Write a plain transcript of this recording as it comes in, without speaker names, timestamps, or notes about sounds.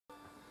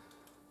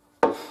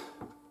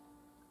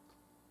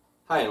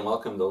Hi and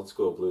welcome to Old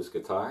School Blues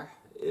Guitar.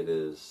 It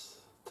is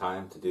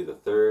time to do the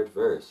third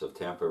verse of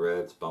Tampa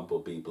Red's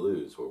Bumblebee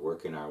Blues. We're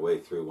working our way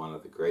through one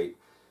of the great,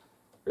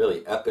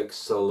 really epic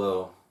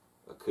solo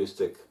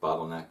acoustic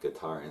bottleneck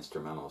guitar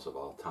instrumentals of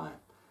all time.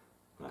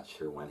 I'm not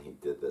sure when he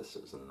did this.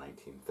 It was in the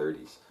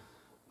 1930s,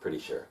 pretty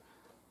sure.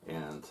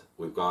 And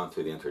we've gone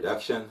through the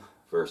introduction,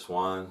 verse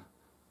 1,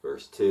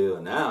 verse 2,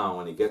 and now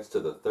when he gets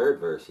to the third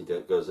verse, he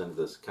goes into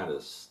this kind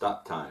of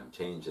stop time,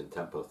 change in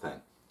tempo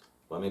thing.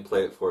 Let me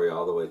play it for you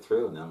all the way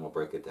through and then we'll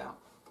break it down.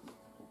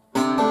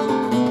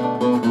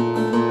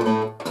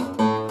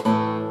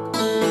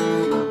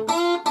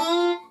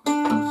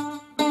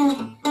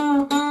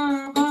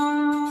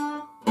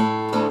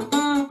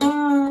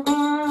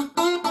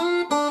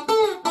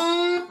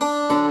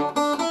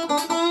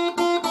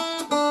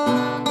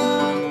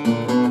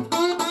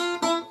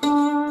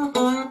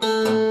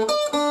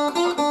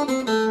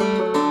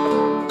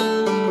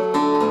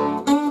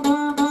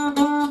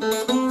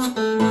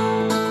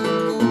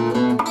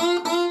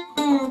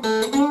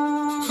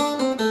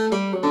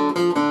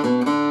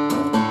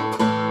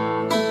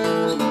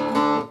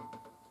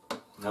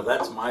 Now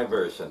that's my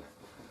version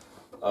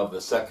of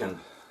the second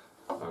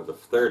or the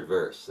third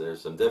verse.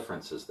 There's some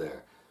differences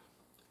there,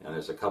 and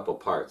there's a couple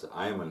parts.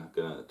 I am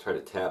going to try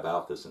to tab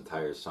out this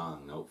entire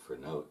song note for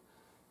note,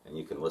 and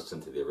you can listen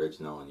to the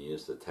original and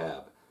use the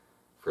tab.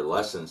 For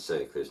lesson's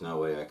sake, there's no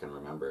way I can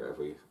remember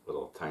every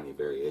little tiny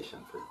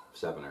variation for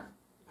 7 or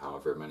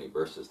however many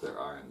verses there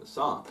are in the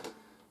song.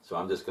 So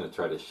I'm just going to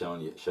try to show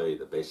you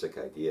the basic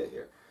idea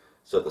here.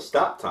 So the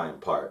stop time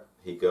part,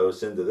 he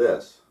goes into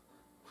this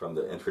from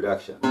the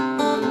introduction,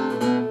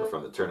 or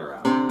from the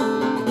turnaround.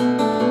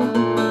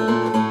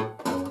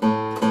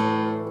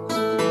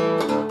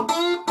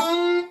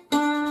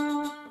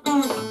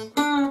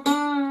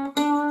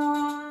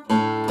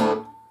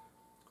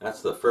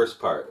 That's the first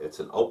part. It's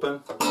an open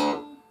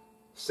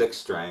 6th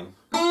string,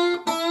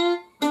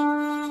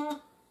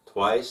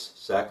 twice,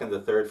 2nd to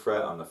 3rd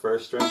fret on the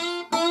 1st string.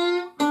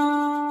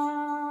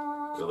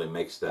 Really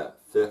makes that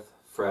 5th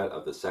fret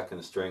of the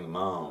 2nd string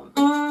moan.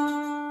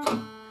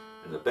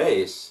 And the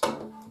bass,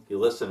 if you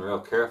listen real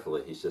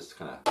carefully, he's just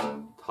kind of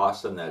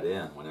tossing that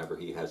in whenever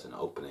he has an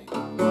opening.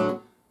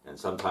 And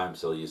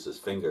sometimes he'll use his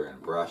finger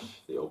and brush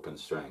the open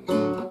strings,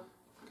 kind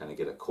of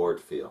get a chord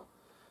feel.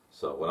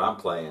 So what I'm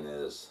playing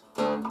is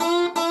and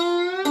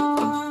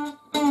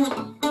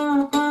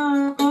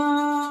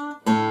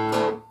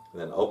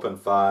then open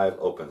 5,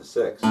 open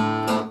 6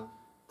 to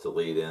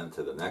lead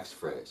into the next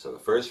phrase. So the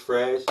first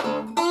phrase,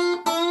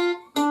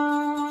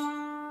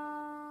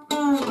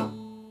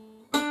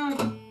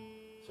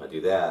 I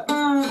do that,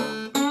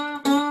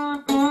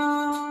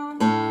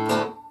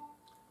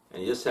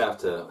 and you just have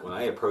to, when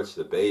I approach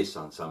the bass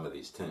on some of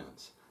these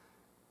tunes,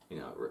 you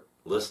know,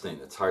 listening,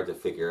 it's hard to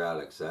figure out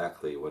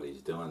exactly what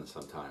he's doing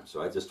sometimes,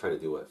 so I just try to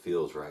do what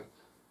feels right,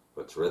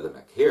 what's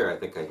rhythmic. Here I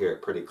think I hear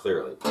it pretty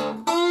clearly.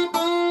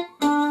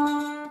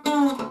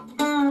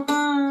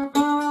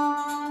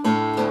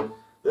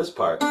 This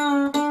part,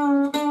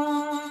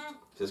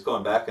 just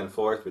going back and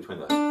forth between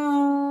the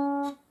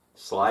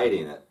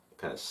sliding it,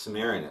 kind of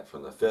smearing it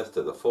from the 5th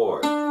to the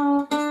 4th.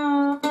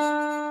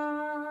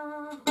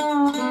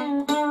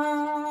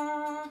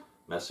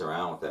 Mess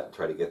around with that and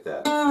try to get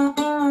that.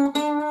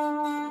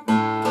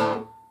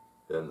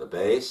 Then the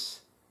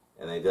bass,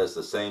 and then he does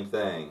the same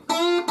thing.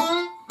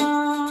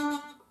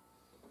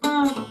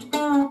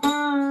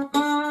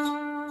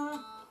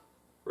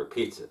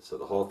 Repeats it, so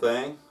the whole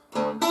thing.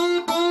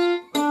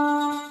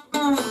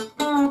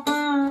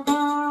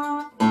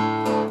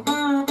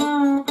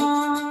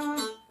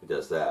 He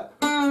does that.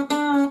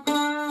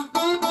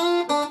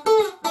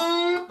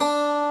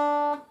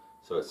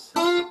 So it's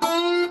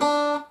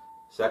 2nd,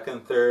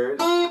 3rd,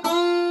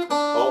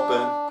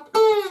 open,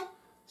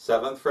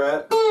 7th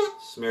fret,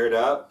 smeared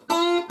up,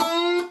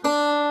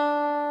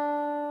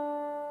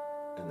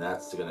 and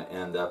that's going to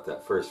end up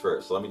that first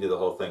verse. So let me do the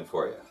whole thing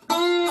for you.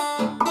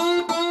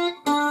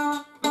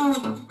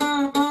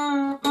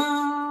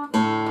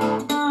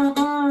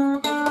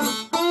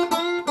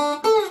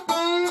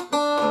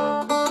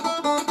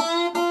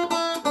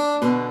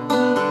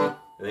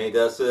 And then he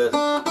does this.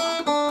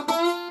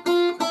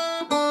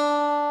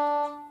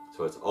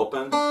 So it's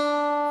open,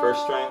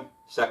 1st string,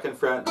 2nd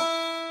fret,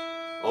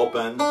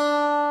 open, 2,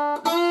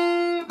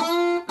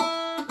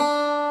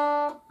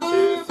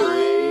 3,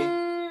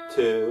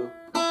 2,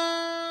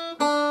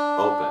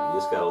 open. You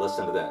just got to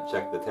listen to that,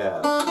 check the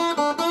tab.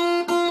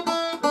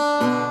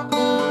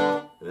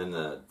 And then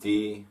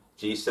the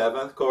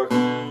G7th chord.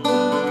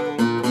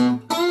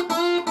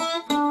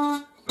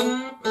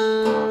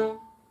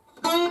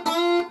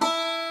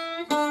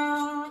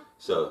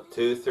 So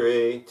 2,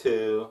 3,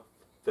 2,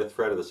 5th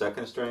fret of the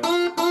 2nd string.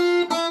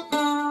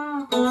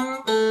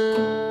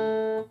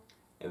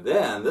 And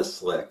then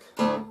this lick.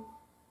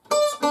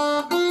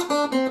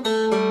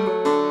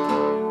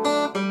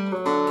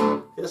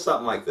 It's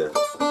something like this.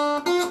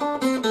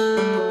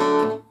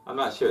 I'm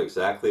not sure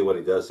exactly what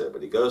he does there,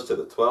 but he goes to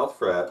the 12th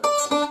fret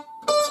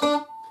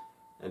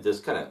and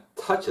just kind of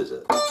touches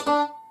it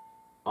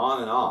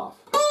on and off.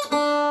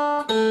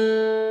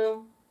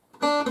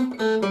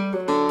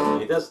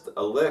 And he does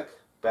a lick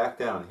back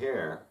down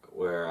here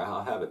where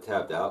I'll have it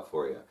tabbed out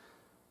for you,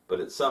 but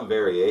it's some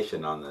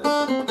variation on this,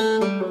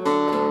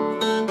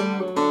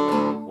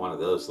 one of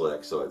those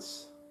licks, so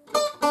it's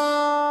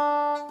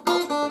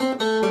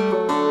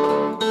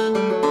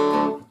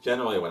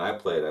generally when I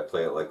play it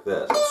like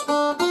this.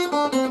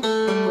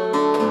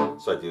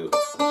 So I do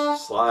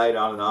slide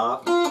on and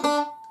off,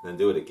 then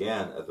do it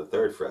again at the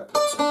 3rd fret.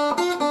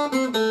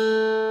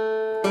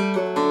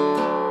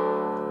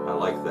 I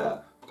like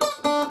that.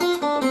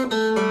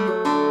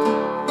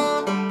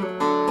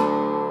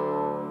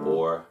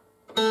 Or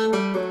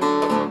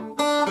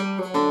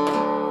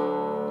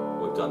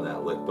we've done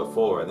that lick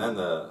before, and then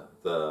the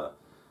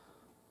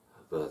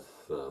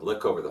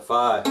lick over the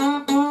 5.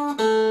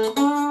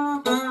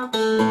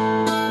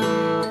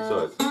 So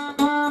it's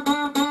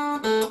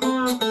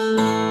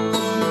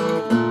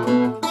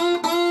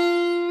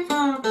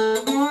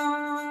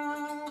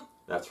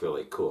that's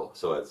really cool.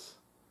 So it's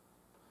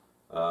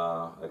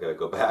I gotta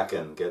go back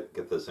and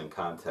get this in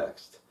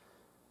context.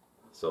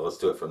 So let's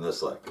do it from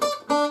this lick.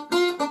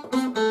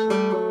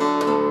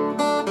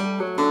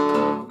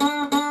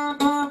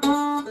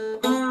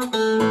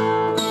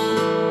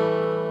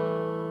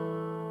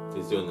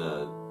 He's doing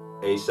the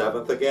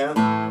A7th again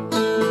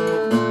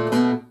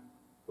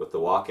with the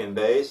walk-in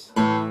bass,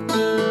 and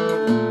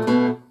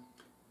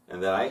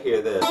then I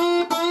hear this.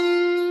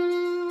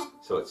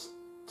 So it's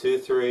 2,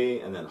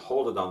 3, and then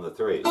hold it on the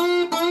 3.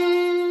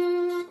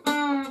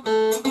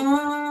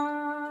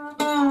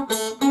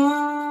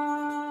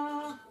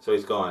 So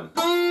he's going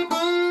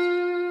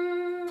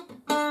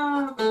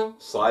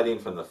sliding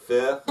from the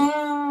 5th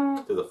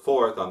to the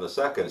 4th on the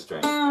 2nd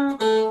string,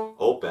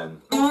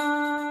 open,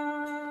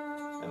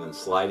 and then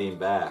sliding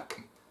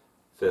back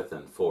 5th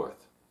and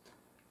 4th.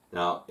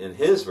 Now in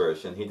his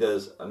version he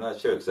does, I'm not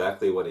sure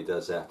exactly what he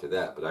does after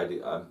that, but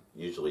I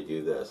usually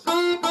do this.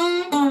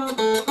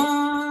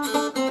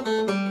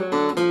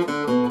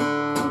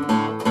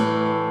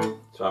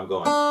 So I'm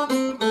going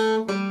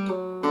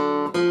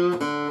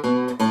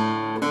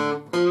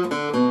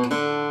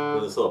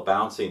with this little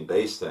bouncing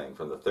bass thing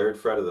from the 3rd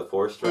fret of the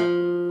 4th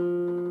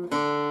string,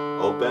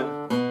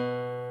 open,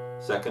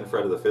 2nd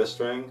fret of the 5th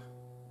string,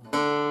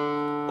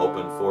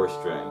 open 4th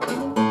string,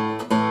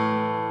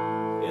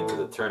 into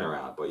the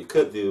turnaround. But you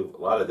could do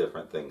a lot of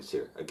different things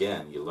here.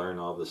 Again, you learn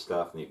all this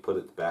stuff and you put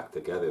it back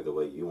together the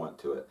way you want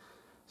to it.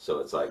 So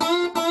it's like,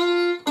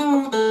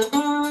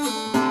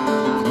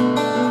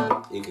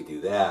 you could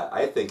do that.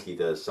 I think he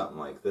does something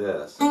like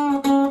this.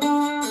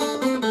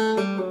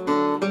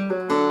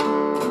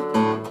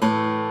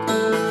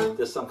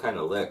 Just some kind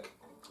of lick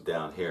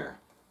down here.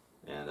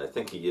 And I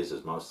think he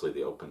uses mostly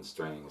the open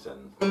strings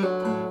and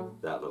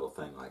that little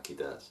thing like he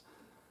does.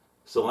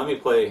 So let me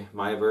play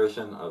my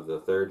version of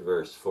the 3rd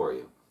verse for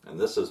you. And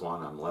this is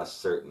one I'm less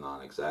certain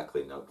on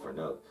exactly note for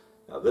note.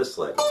 Now this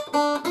lick, he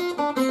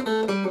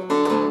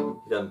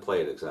doesn't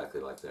play it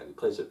exactly like that. He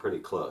plays it pretty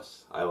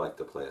close. I like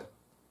to play it.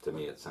 To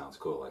me it sounds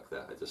cool like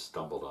that. I just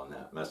stumbled on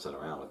that, messing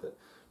around with it.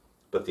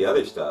 But the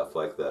other stuff,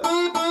 like the,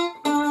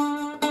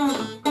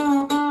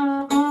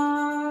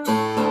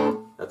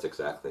 that's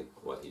exactly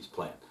what he's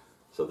playing.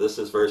 So this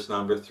is verse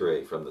number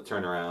 3 from the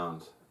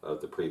turnaround of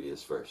the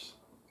previous verse.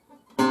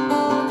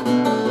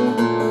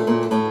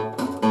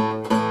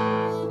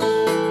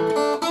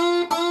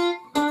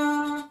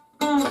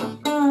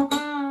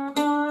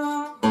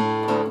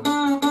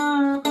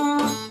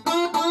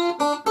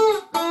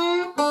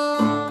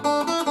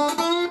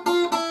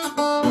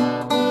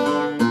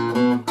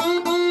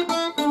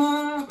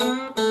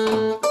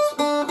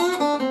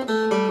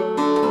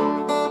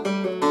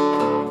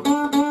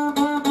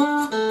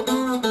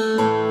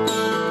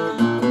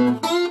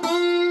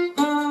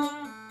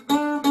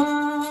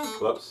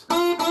 Whoops.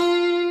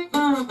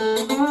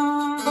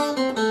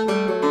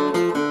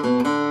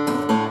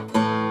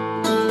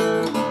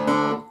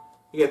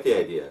 You get the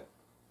idea.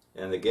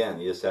 And again,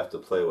 you just have to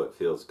play what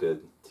feels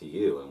good to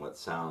you and what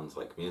sounds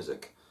like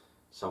music.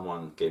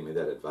 Someone gave me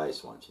that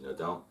advice once, you know,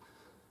 don't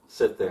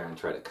sit there and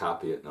try to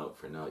copy it note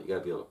for note. You got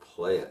to be able to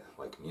play it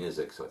like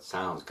music so it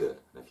sounds good.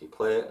 And if you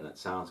play it and it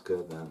sounds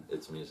good, then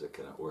it's music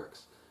and it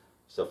works.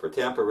 So for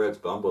Tampa Red's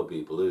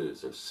Bumblebee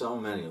Blues, there's so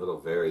many little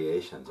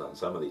variations on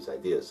some of these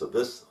ideas. So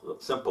this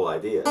simple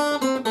idea,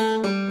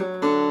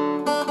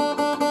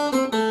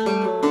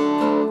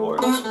 or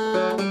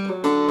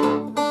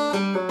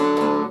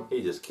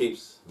he just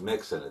keeps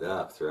mixing it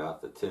up throughout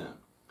the tune.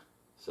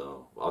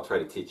 So I'll try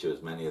to teach you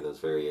as many of those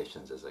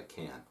variations as I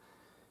can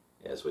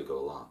as we go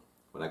along.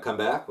 When I come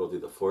back, we'll do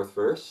the 4th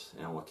verse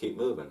and we'll keep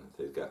moving.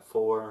 They've got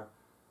 4,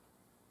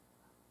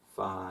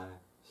 5,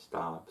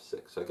 stop,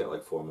 6. So I got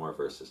like 4 more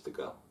verses to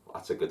go.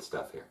 Lots of good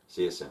stuff here.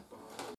 See you soon.